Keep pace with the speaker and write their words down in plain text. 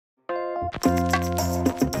Hello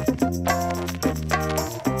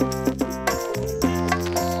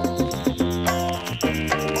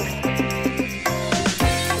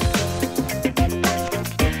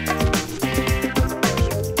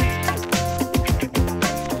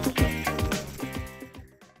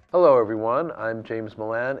everyone, I'm James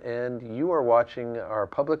Milan and you are watching our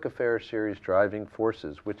public affairs series Driving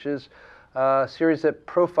Forces, which is a series that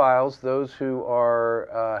profiles those who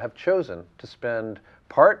have chosen to spend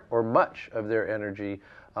part or much of their energy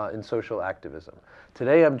in social activism.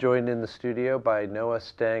 Today I'm joined in the studio by Noah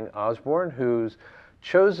Stang-Osborne, who's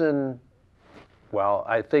chosen, well,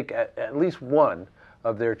 I think at least one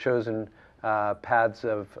of their chosen paths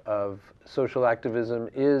of social activism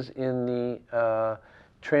is in the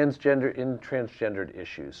transgendered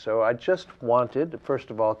issues. So I just wanted, first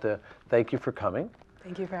of all, to thank you for coming.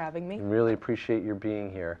 Thank you for having me. I really appreciate your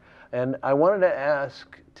being here. And I wanted to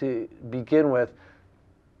ask, to begin with,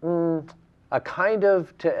 to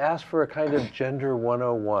ask for a kind of gender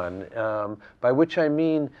 101, by which I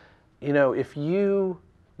mean,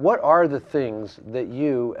 what are the things that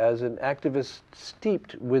you, as an activist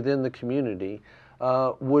steeped within the community,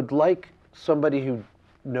 would like somebody who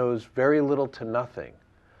knows very little to nothing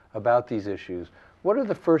about these issues, what are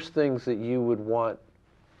the first things that you would want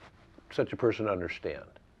such a person to understand?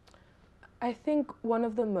 I think one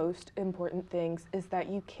of the most important things is that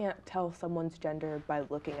you can't tell someone's gender by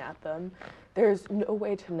looking at them. There's no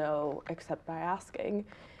way to know except by asking.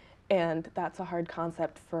 And that's a hard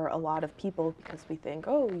concept for a lot of people because we think,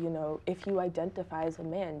 if you identify as a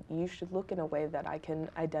man, you should look in a way that I can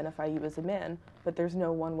identify you as a man. But there's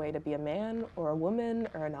no one way to be a man or a woman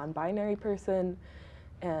or a non-binary person.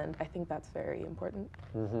 And I think that's very important.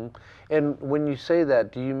 Mm-hmm. And when you say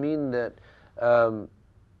that, do you mean that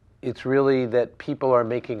it's really that people are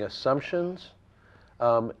making assumptions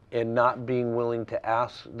and not being willing to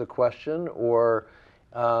ask the question, or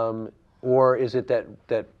is it that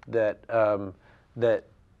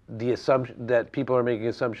the assumption that people are making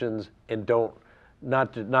assumptions and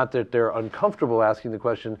not that they're uncomfortable asking the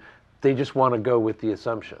question, they just want to go with the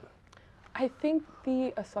assumption? I think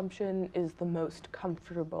the assumption is the most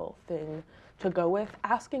comfortable thing to go with.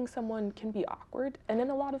 Asking someone can be awkward, and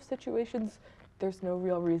in a lot of situations, there's no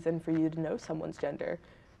real reason for you to know someone's gender.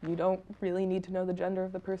 You don't really need to know the gender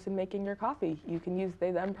of the person making your coffee. You can use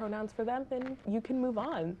they, them pronouns for them, and you can move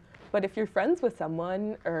on. But if you're friends with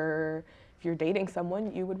someone, or if you're dating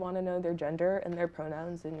someone, you would want to know their gender and their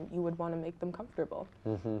pronouns, and you would want to make them comfortable.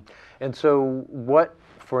 Mm-hmm. And so what,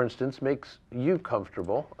 for instance, makes you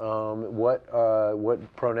comfortable? What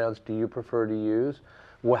pronouns do you prefer to use?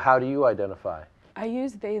 How do you identify? I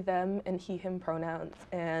use they, them, and he, him pronouns,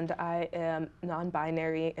 and I am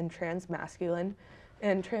non-binary and transmasculine.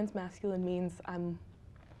 And transmasculine means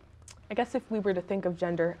I guess if we were to think of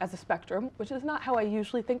gender as a spectrum, which is not how I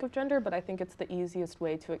usually think of gender, but I think it's the easiest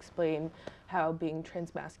way to explain how being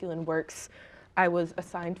transmasculine works. I was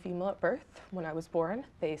assigned female at birth. When I was born,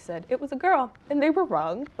 they said it was a girl, and they were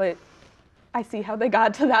wrong, but I see how they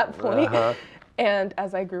got to that point. Uh-huh. And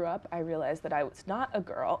as I grew up, I realized that I was not a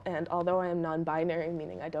girl, and although I am non-binary,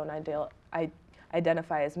 meaning I don't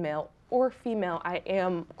identify as male or female, I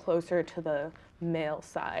am closer to the male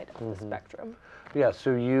side of the spectrum. Yeah,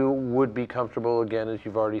 so you would be comfortable, again, as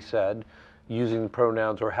you've already said, using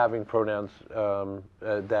pronouns or having pronouns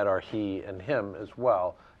that are he and him as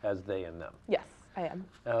well as they and them. Yes, I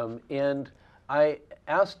am. And I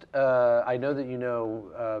asked, I know that you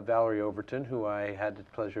know Valerie Overton, who I had the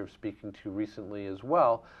pleasure of speaking to recently as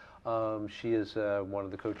well. She is one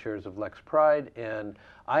of the co-chairs of Lex Pride, and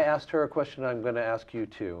I asked her a question I'm going to ask you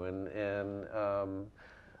too, and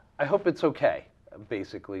I hope it's okay,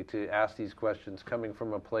 basically, to ask these questions coming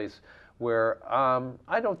from a place where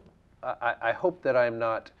I hope that I'm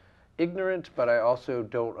not ignorant, but I also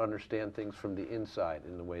don't understand things from the inside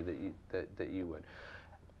in the way that you would.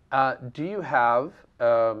 Do you have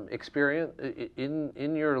experience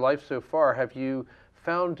in your life so far? Have you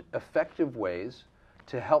found effective ways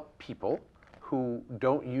to help people who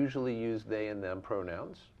don't usually use they and them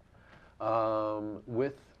pronouns and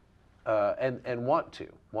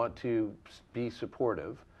want to be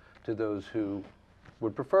supportive to those who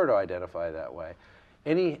would prefer to identify that way?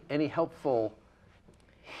 Any helpful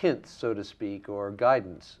hints, so to speak, or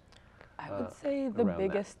guidance? I would say the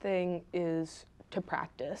biggest thing is to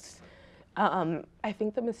practice. I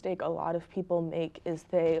think the mistake a lot of people make is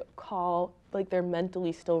they call, like they're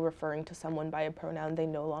mentally still referring to someone by a pronoun they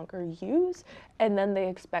no longer use, and then they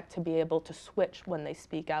expect to be able to switch when they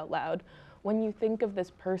speak out loud. When you think of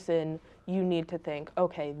this person, you need to think,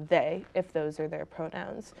 okay, they, if those are their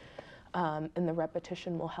pronouns. and the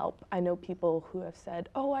repetition will help. I know people who have said,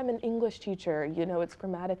 oh, I'm an English teacher, you know, it's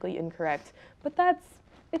grammatically incorrect, but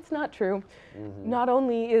it's not true. Not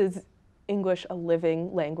only is English a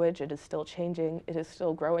living language, it is still changing, it is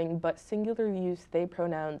still growing, but singular use they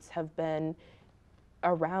pronouns have been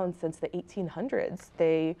around since the 1800s.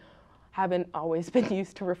 They haven't always been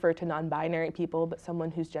used to refer to non-binary people, but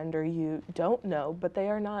someone whose gender you don't know, but they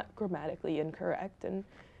are not grammatically incorrect. And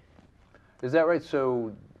is that right?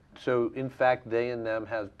 So in fact, they and them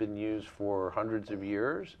has been used for hundreds of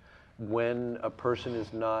years when a person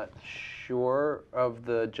is not sure of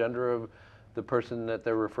the gender of the person that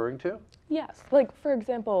they're referring to? yes, like for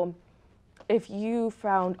example, if you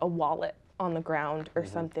found a wallet on the ground or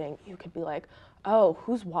something, you could be like, oh,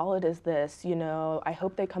 whose wallet is this? You know, I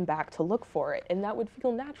hope they come back to look for it. And that would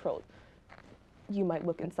feel natural. You might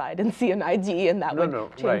look inside and see an ID and that would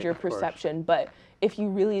change right, your perception. But if you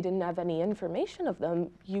really didn't have any information of them,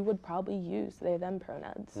 you would probably use they, them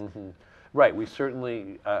pronouns. Right, we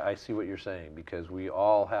certainly, I see what you're saying, because we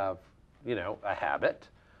all have, you know, a habit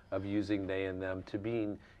of using they and them to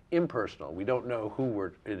being impersonal. We don't know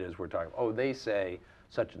who it is we're talking about. Oh, they say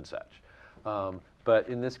such and such. But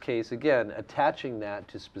in this case, again, attaching that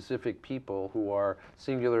to specific people who are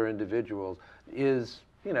singular individuals is,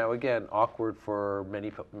 you know, again, awkward for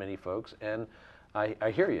many folks. And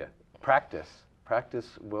I hear you. Practice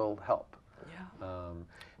will help. Yeah.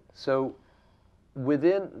 So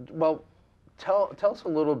well, tell us a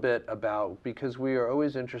little bit about, because we are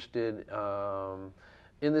always interested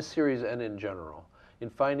in this series and in general,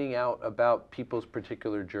 in finding out about people's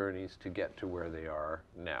particular journeys to get to where they are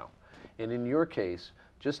now. And in your case,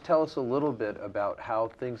 just tell us a little bit about how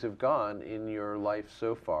things have gone in your life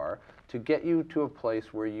so far to get you to a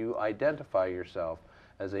place where you identify yourself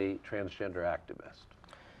as a transgender activist.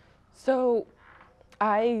 So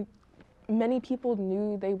many people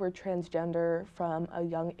knew they were transgender from a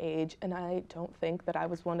young age, and I don't think that I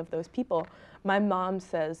was one of those people. My mom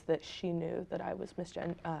says that she knew that I was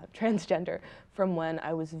transgender from when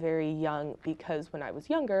I was very young, because when I was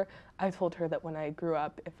younger, I told her that when I grew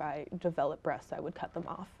up, if I developed breasts, I would cut them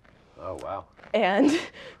off. Oh, wow. And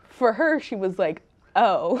for her, she was like,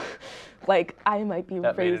 oh, like I might be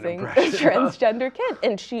raising a transgender kid.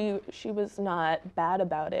 And she was not bad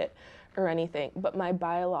about it or anything, but my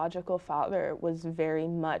biological father was very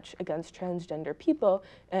much against transgender people,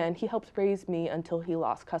 and he helped raise me until he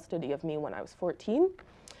lost custody of me when I was 14.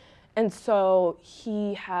 And so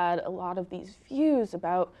he had a lot of these views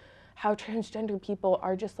about how transgender people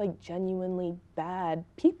are just like genuinely bad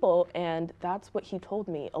people, and that's what he told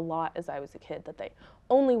me a lot as I was a kid, that they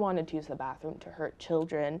only wanted to use the bathroom to hurt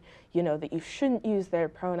children, you know, that you shouldn't use their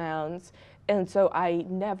pronouns. And so I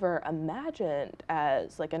never imagined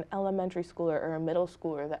as like an elementary schooler or a middle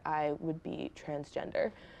schooler that I would be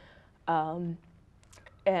transgender.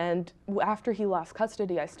 And after he lost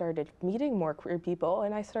custody, I started meeting more queer people,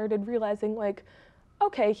 and I started realizing like,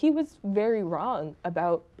 okay, he was very wrong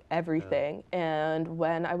about everything. Yeah. And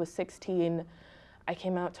when I was 16, I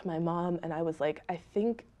came out to my mom and I was like, I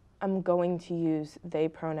think I'm going to use they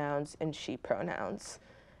pronouns and she pronouns.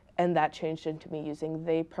 And that changed into me using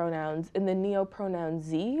they pronouns and the neo-pronoun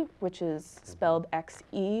Z, which is spelled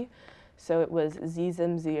X-E. So it was Z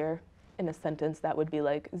Zimzier. In a sentence, that would be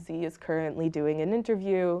like, Z is currently doing an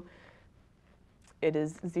interview. It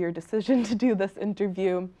is your decision to do this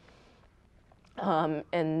interview.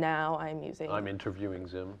 And now I'm interviewing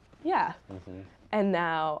Zim. Yeah. And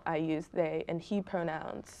now I use they and he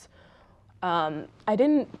pronouns. Val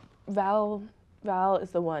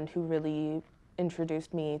is the one who really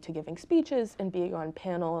introduced me to giving speeches and being on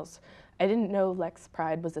panels. I didn't know Lex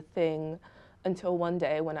Pride was a thing until one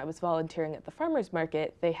day when I was volunteering at the farmer's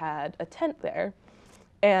market. They had a tent there,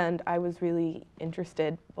 and I was really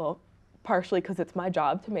interested, well, partially because it's my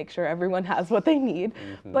job to make sure everyone has what they need,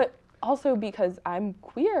 but also because I'm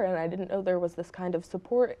queer and I didn't know there was this kind of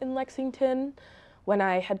support in Lexington. When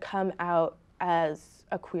I had come out as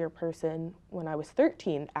a queer person when I was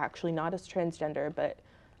 13, actually not as transgender, but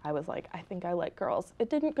I was like, I think I like girls. It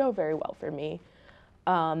didn't go very well for me.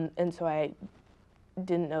 And so I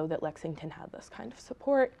didn't know that Lexington had this kind of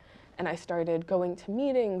support. And I started going to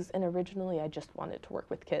meetings, and originally I just wanted to work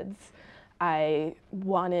with kids. I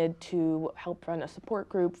wanted to help run a support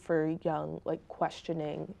group for young, like,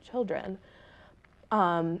 questioning children.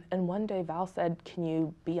 And one day Val said, can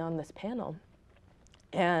you be on this panel?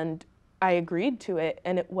 And I agreed to it,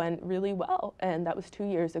 and it went really well. And that was 2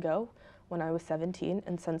 years ago when I was 17.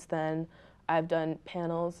 And since then, I've done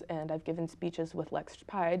panels and I've given speeches with Lex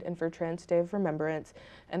Pride and for Trans Day of Remembrance.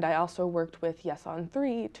 And I also worked with Yes on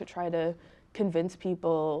 3 to try to convince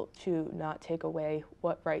people to not take away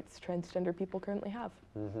what rights transgender people currently have.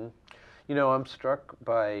 Mm-hmm. You know, I'm struck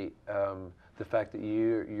by the fact that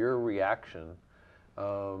your reaction,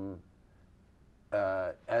 even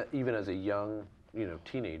as a young,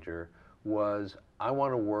 teenager, was I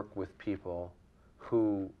want to work with people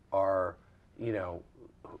who are,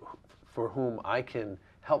 for whom I can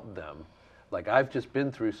help them. Like I've just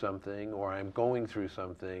been through something, or I'm going through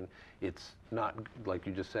something. It's not like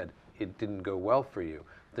you just said. It didn't go well for you.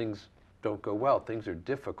 Things don't go well. Things are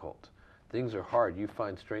difficult. Things are hard. You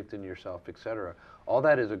find strength in yourself, etc. All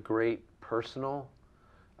that is a great personal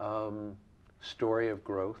story of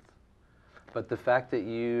growth. But the fact that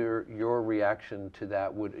your reaction to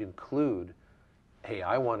that would include, hey,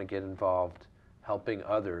 I want to get involved helping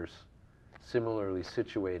others similarly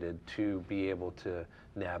situated to be able to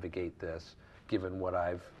navigate this, given what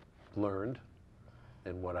I've learned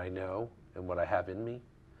and what I know and what I have in me.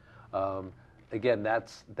 Again,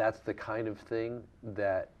 that's the kind of thing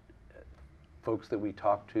that folks that we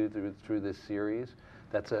talk to through this series,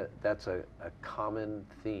 that's a common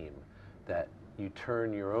theme, that you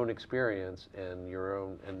turn your own experience and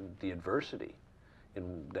the adversity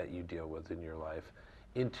that you deal with in your life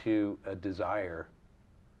into a desire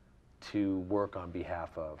to work on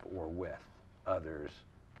behalf of or with others,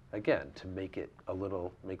 again, to make things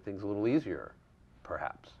a little easier,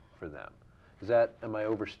 perhaps, for them. Am I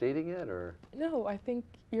overstating it, or? No, I think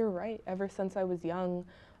you're right. Ever since I was young,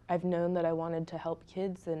 I've known that I wanted to help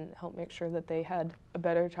kids and help make sure that they had a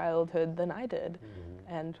better childhood than I did.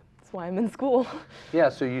 Mm-hmm. And that's why I'm in school. Yeah,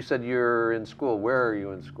 so you said you're in school. Where are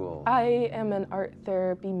you in school? I am an art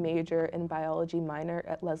therapy major and biology minor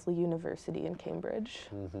at Lesley University in Cambridge.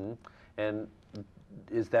 Mm-hmm. And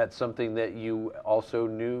is that something that you also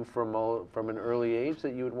knew from an early age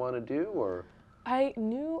that you would want to do, or? I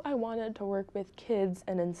knew I wanted to work with kids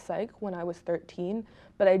and in psych when I was 13,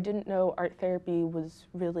 but I didn't know art therapy was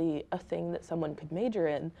really a thing that someone could major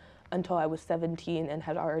in until I was 17 and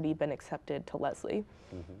had already been accepted to Lesley.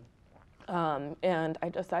 Mm-hmm. And I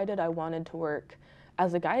decided I wanted to work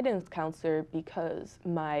as a guidance counselor because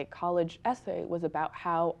my college essay was about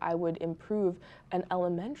how I would improve an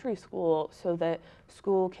elementary school so that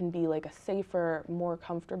school can be like a safer, more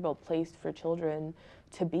comfortable place for children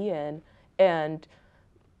to be in. And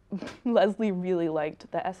Lesley really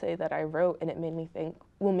liked the essay that I wrote, and it made me think,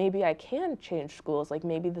 well, maybe I can change schools. Like,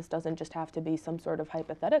 maybe this doesn't just have to be some sort of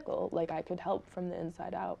hypothetical. Like, I could help from the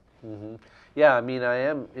inside out. Mm-hmm. Yeah, I mean, I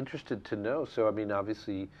am interested to know. So, I mean,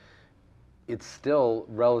 obviously, it's still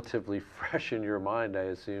relatively fresh in your mind, I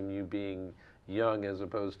assume, you being young as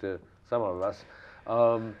opposed to some of us.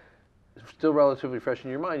 Still relatively fresh in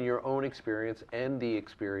your mind, your own experience and the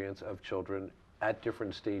experience of children at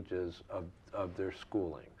different stages of their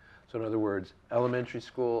schooling. So in other words, elementary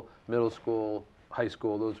school, middle school, high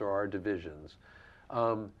school, those are our divisions.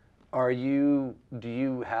 Do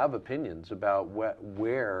you have opinions about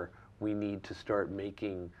where we need to start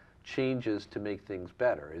making changes to make things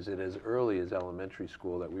better? Is it as early as elementary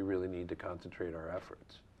school that we really need to concentrate our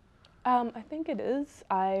efforts? I think it is.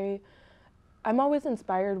 I'm always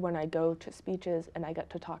inspired when I go to speeches and I get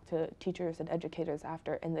to talk to teachers and educators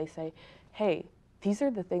after, and they say, hey, these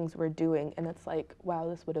are the things we're doing. And it's like, wow,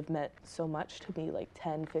 this would have meant so much to me like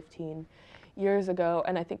 10, 15 years ago.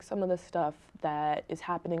 And I think some of the stuff that is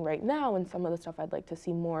happening right now and some of the stuff I'd like to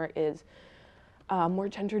see more is more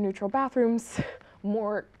gender-neutral bathrooms,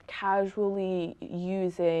 more casually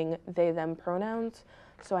using they, them pronouns.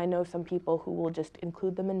 So I know some people who will just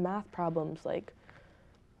include them in math problems, like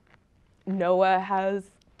Noah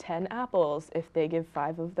has 10 apples. If they give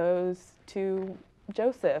 5 of those to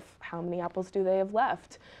Joseph, how many apples do they have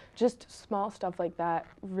left? Just small stuff like that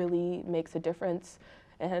really makes a difference.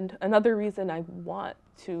 And another reason I want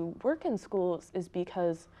to work in schools is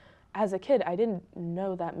because as a kid, I didn't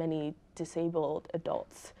know that many disabled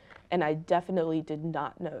adults. And I definitely did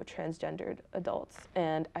not know transgendered adults.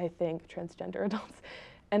 And I think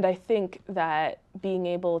that being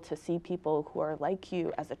able to see people who are like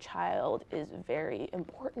you as a child is very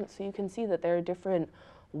important. So you can see that there are different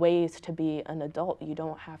ways to be an adult. You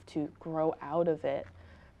don't have to grow out of it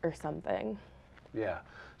or something. Yeah.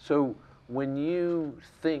 So when you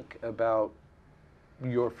think about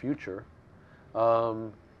your future,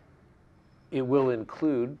 it will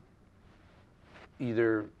include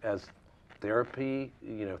either as therapy,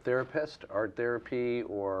 therapist, art therapy,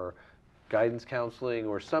 or guidance counseling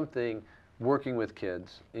or something, working with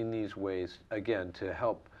kids in these ways, again, to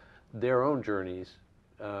help their own journeys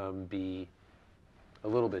be a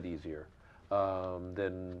little bit easier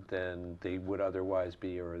than they would otherwise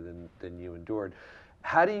be, or than you endured.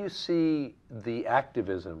 How do you see the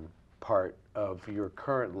activism part of your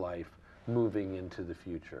current life moving into the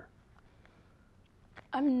future?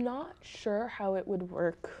 I'm not sure how it would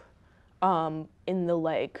work in the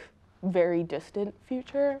like very distant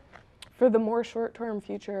future. For the more short-term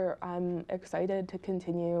future, I'm excited to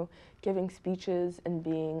continue giving speeches and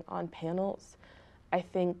being on panels. I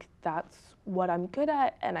think that's what I'm good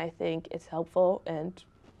at, and I think it's helpful, and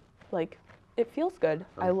like it feels good.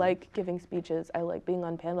 I like giving speeches. I like being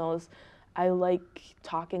on panels. I like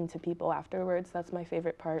talking to people afterwards. That's my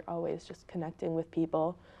favorite part, always just connecting with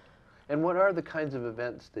people. And what are the kinds of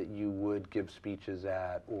events that you would give speeches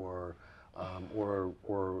at, or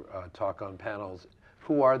talk on panels?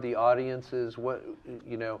 Who are the audiences? What,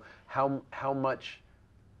 you know, how much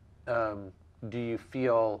do you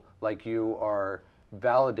feel like you are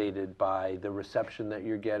validated by the reception that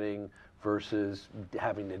you're getting versus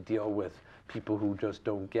having to deal with people who just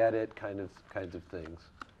don't get it, kinds of things?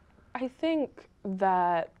 I think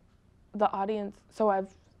that the audience, so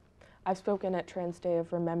I've spoken at Trans Day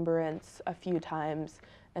of Remembrance a few times,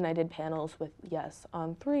 and I did panels with Yes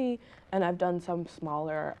on 3, and I've done some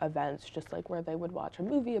smaller events, just like where they would watch a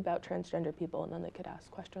movie about transgender people and then they could ask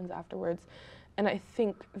questions afterwards. And I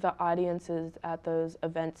think the audiences at those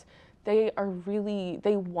events, they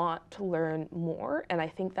want to learn more, and I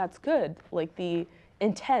think that's good. Like, the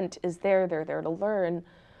intent is there, they're there to learn,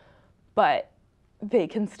 but they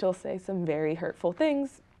can still say some very hurtful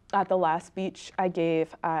things. At the last speech I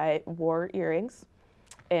gave, I wore earrings,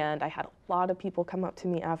 and I had a lot of people come up to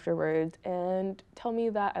me afterwards and tell me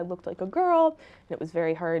that I looked like a girl, and it was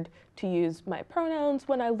very hard to use my pronouns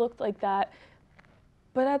when I looked like that.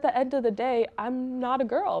 But at the end of the day, I'm not a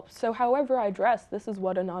girl. So however I dress, this is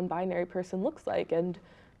what a non-binary person looks like. And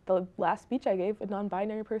the last speech I gave, a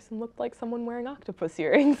non-binary person looked like someone wearing octopus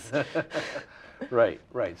earrings. Right,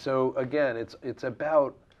 right. So again, it's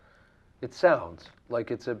about, it sounds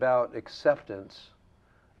like it's about acceptance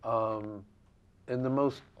in the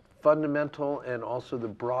most fundamental and also the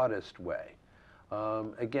broadest way.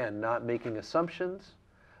 Again, not making assumptions,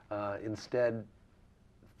 instead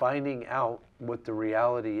finding out what the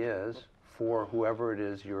reality is for whoever it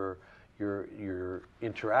is you're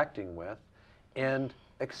interacting with, and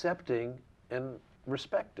accepting and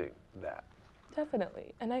respecting that.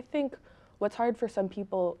 Definitely. And I think what's hard for some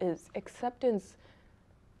people is acceptance,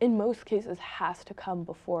 in most cases, has to come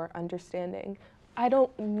before understanding. I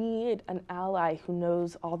don't need an ally who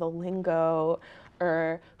knows all the lingo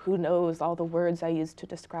or who knows all the words I use to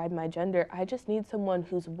describe my gender. I just need someone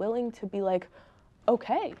who's willing to be like,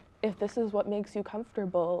 okay, if this is what makes you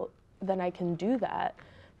comfortable, then I can do that.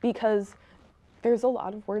 Because there's a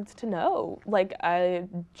lot of words to know. Like,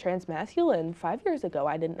 transmasculine, 5 years ago,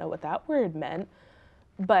 I didn't know what that word meant.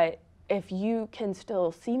 But if you can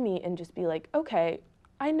still see me and just be like, okay,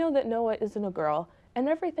 I know that Noah isn't a girl, and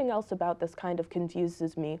everything else about this kind of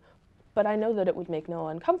confuses me, but I know that it would make Noah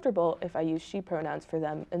uncomfortable if I use she pronouns for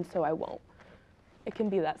them, and so I won't. It can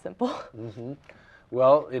be that simple. Mm-hmm.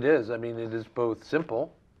 Well, it is. I mean, it is both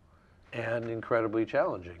simple and incredibly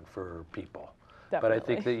challenging for people. Definitely. But I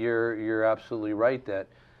think that you're absolutely right that,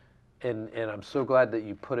 and I'm so glad that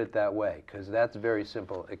you put it that way, because that's very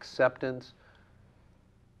simple. Acceptance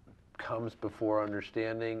comes before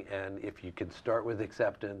understanding, and if you can start with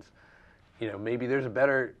acceptance, you know, maybe there's a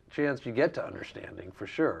better chance you get to understanding, for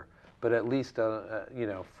sure. But at least, you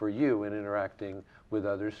know, for you in interacting with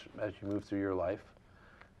others as you move through your life,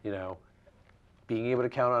 you know, being able to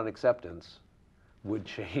count on acceptance would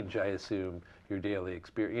change, I assume, your daily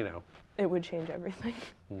experience, you know. It would change everything.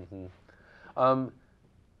 Mm-hmm.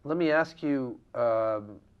 Let me ask you to,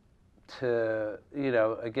 you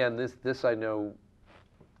know, again, this I know,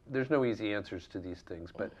 there's no easy answers to these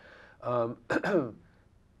things, but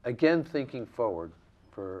again, thinking forward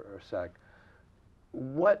for a sec,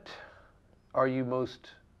 what are you most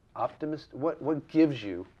optimistic, what gives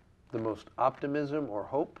you the most optimism or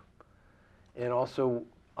hope? And also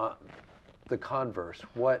the converse,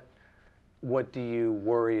 what do you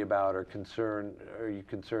worry about or are you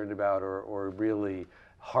concerned about or really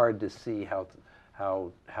hard to see how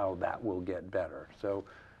that will get better? So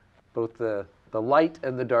both the light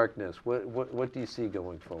and the darkness, what do you see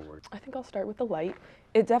going forward? I think I'll start with the light.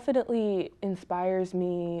 It definitely inspires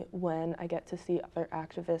me when I get to see other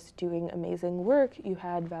activists doing amazing work. You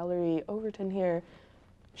had Valerie Overton here.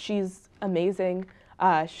 She's amazing.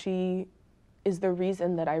 She is the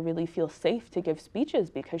reason that I really feel safe to give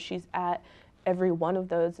speeches, because she's at every one of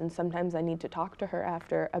those, and sometimes I need to talk to her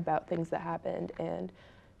after about things that happened, and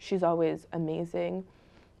she's always amazing.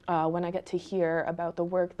 When I get to hear about the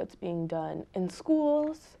work that's being done in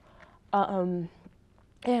schools,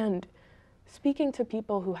 and speaking to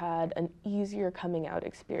people who had an easier coming out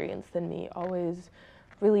experience than me always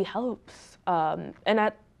really helps.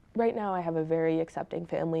 Right now I have a very accepting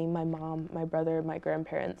family. My mom, my brother, my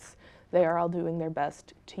grandparents, they are all doing their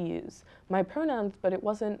best to use my pronouns, but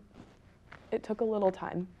it took a little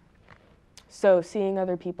time. So seeing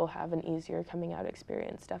other people have an easier coming out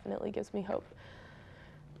experience definitely gives me hope.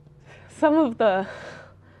 Some of the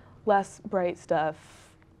less bright stuff,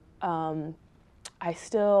 I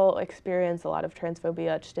still experience a lot of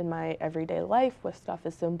transphobia just in my everyday life with stuff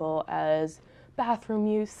as simple as bathroom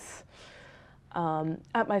use.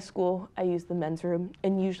 At my school, I use the men's room,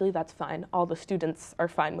 and usually that's fine. All the students are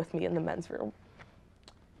fine with me in the men's room.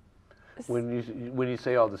 When you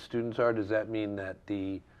say all the students are, does that mean that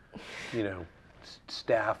the,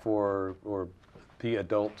 staff or the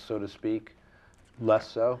adults, so to speak, less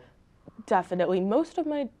so? Definitely. Most of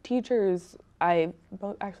my teachers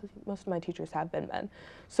most of my teachers have been men.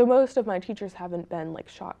 So most of my teachers haven't been like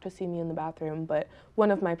shocked to see me in the bathroom, but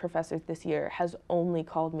one of my professors this year has only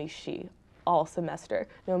called me she all semester,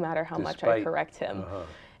 no matter how much I correct him.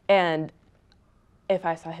 And if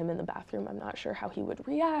I saw him in the bathroom, I'm not sure how he would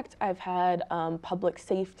react. I've had public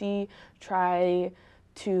safety try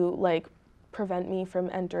to prevent me from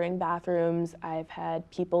entering bathrooms. I've had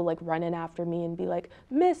people running after me and be like,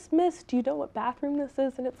 Miss, do you know what bathroom this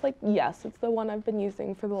is? And it's like, yes, it's the one I've been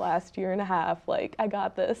using for the last year and a half. I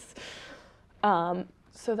got this.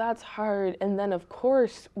 So that's hard. And then of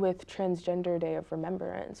course with Transgender Day of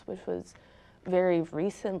Remembrance, which was very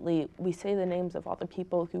recently, we say the names of all the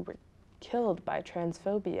people who were killed by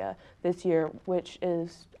transphobia this year, which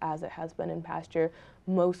is, as it has been in past year,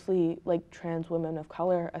 mostly trans women of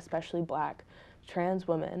color, especially Black trans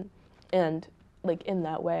women. And in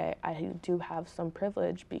that way, I do have some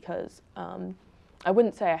privilege because I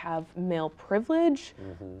wouldn't say I have male privilege,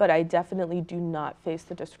 but I definitely do not face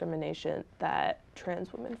the discrimination that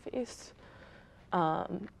trans women face.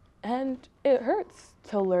 And it hurts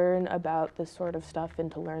to learn about this sort of stuff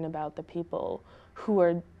and to learn about the people who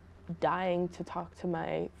are dying to talk to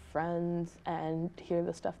my friends and hear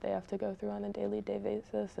the stuff they have to go through on a daily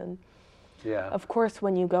basis. And of course,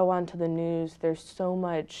 when you go onto the news, there's so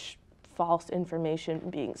much false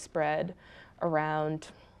information being spread around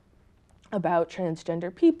about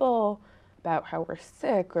transgender people, about how we're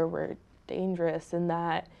sick or we're dangerous, and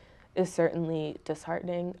that is certainly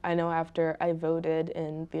disheartening. I know after I voted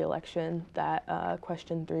in the election that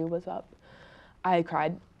question 3 was up, I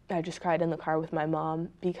cried. I just cried in the car with my mom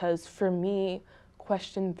because for me,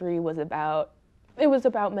 question 3 was about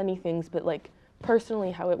many things, but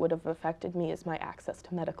personally how it would have affected me is my access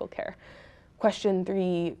to medical care. Question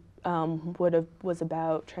 3 was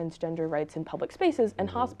about transgender rights in public spaces, and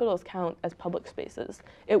hospitals count as public spaces.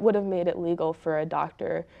 It would have made it legal for a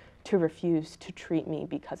doctor to refuse to treat me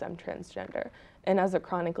because I'm transgender. And as a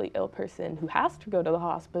chronically ill person who has to go to the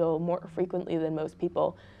hospital more frequently than most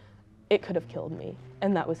people, it could have killed me.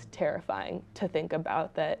 And that was terrifying to think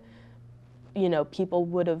about, that, people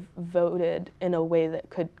would have voted in a way that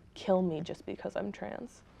could kill me just because I'm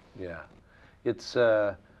trans. Yeah. It's,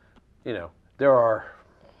 there are,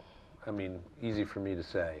 easy for me to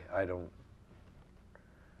say, I don't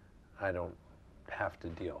have to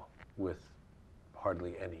deal with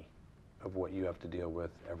hardly any of what you have to deal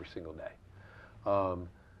with every single day.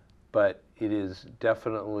 But it is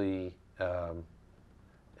definitely an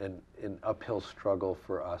uphill struggle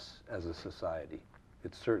for us as a society.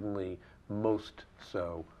 It's certainly most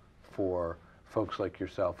so for folks like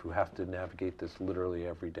yourself who have to navigate this literally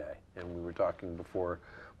every day. And we were talking before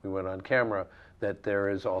we went on camera that there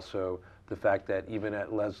is also the fact that even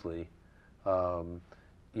at Lesley, a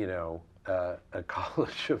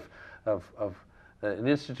college of an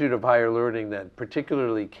institute of higher learning that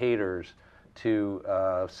particularly caters to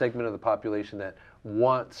a segment of the population that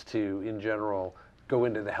wants to, in general, go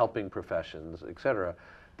into the helping professions, et cetera,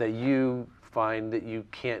 that you find that you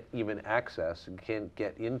can't even access and can't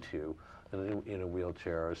get into in a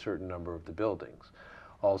wheelchair or a certain number of the buildings.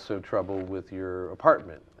 Also trouble with your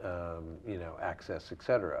apartment, access, et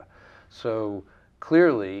cetera. So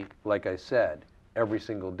clearly, like I said, every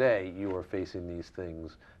single day you are facing these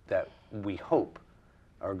things that we hope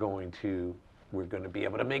we're going to be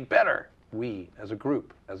able to make better. We, as a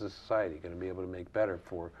group, as a society, are going to be able to make better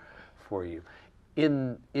for you.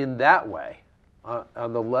 In that way,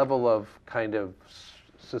 on the level of kind of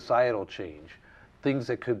societal change, things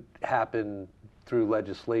that could happen through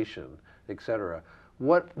legislation, et cetera,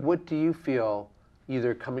 what do you feel,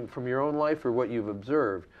 either coming from your own life or what you've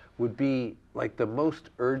observed, would be the most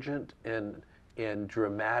urgent and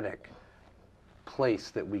dramatic place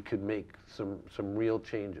that we could make some real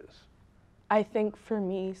changes? I think for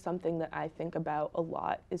me, something that I think about a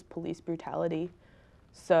lot is police brutality.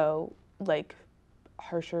 So, like,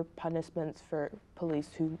 harsher punishments for police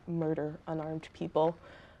who murder unarmed people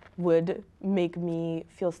would make me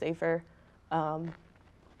feel safer.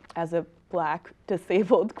 As a Black,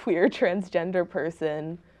 disabled, queer, transgender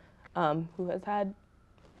person who has had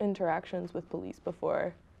interactions with police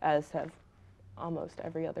before, as have almost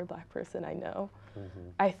every other Black person I know,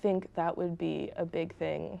 I think that would be a big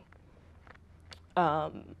thing,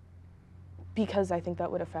 because I think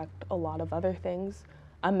that would affect a lot of other things.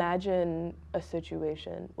 Imagine a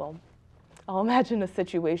situation, well, I'll imagine a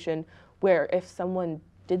situation where if someone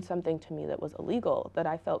did something to me that was illegal, that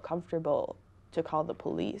I felt comfortable to call the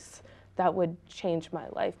police, that would change my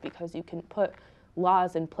life, because you can put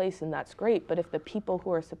laws in place and that's great, but if the people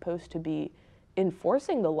who are supposed to be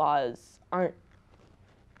enforcing the laws aren't,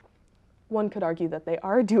 one could argue that they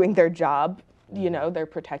are doing their job, you know, they're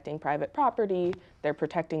protecting private property, they're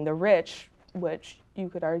protecting the rich, which you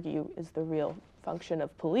could argue is the real function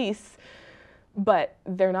of police, but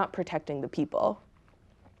they're not protecting the people.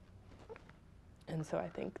 And so I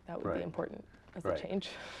think that would be important as a change.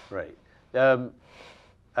 Right.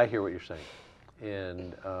 I hear what you're saying,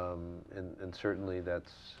 and certainly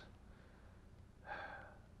it's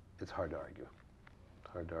hard to argue.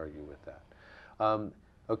 Hard to argue with that.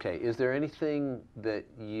 Okay, is there anything that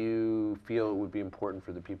you feel would be important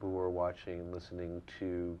for the people who are watching and listening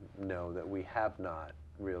to know that we have not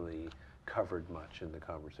really covered much in the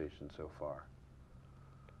conversation so far?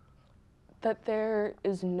 That there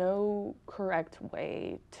is no correct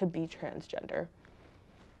way to be transgender.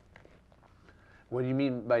 What do you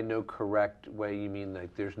mean by no correct way? You mean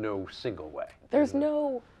like there's no single way? There's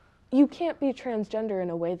no, you can't be transgender in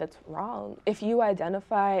a way that's wrong. If you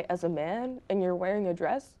identify as a man and you're wearing a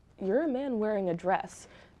dress, you're a man wearing a dress.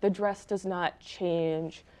 The dress does not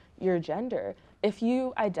change your gender. If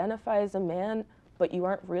you identify as a man, but you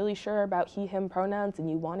aren't really sure about he, him pronouns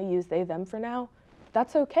and you want to use they, them for now,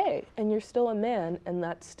 that's okay. And you're still a man and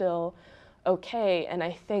that's still okay. And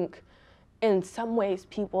I think in some ways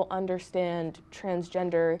people understand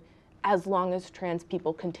transgender as long as trans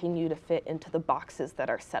people continue to fit into the boxes that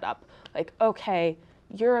are set up. Like, okay,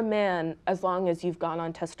 you're a man as long as you've gone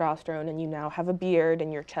on testosterone and you now have a beard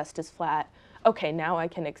and your chest is flat. Okay, now I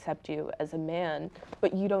can accept you as a man,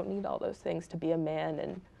 but you don't need all those things to be a man,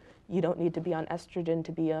 and you don't need to be on estrogen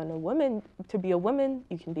to be a woman. To be a woman,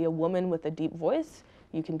 you can be a woman with a deep voice.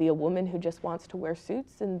 You can be a woman who just wants to wear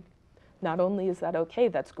suits, and not only is that okay,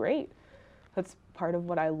 that's great. That's part of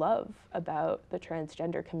what I love about the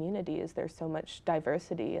transgender community, is there's so much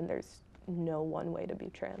diversity and there's no one way to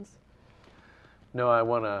be trans. No, I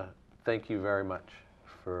want to thank you very much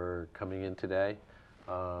for coming in today,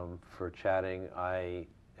 for chatting.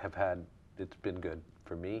 It's been good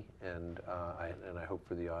for me, and I hope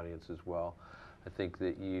for the audience as well. I think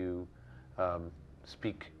that you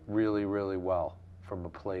speak really, really well from a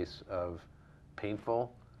place of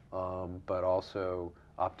painful, but also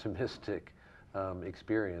optimistic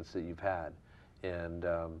experience that you've had. And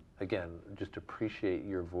again, just appreciate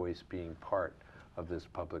your voice being part of this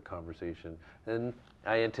public conversation. And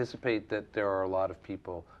I anticipate that there are a lot of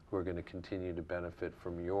people who are going to continue to benefit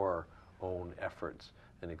from your own efforts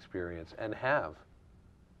and experience and have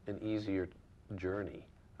an easier journey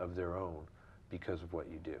of their own because of what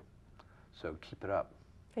you do. So keep it up.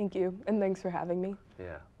 Thank you, and thanks for having me.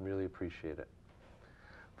 Yeah, really appreciate it.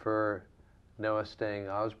 For Noah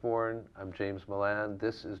Stang-Osborne, I'm James Milan.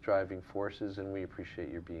 This is Driving Forces, and we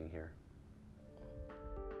appreciate your being here.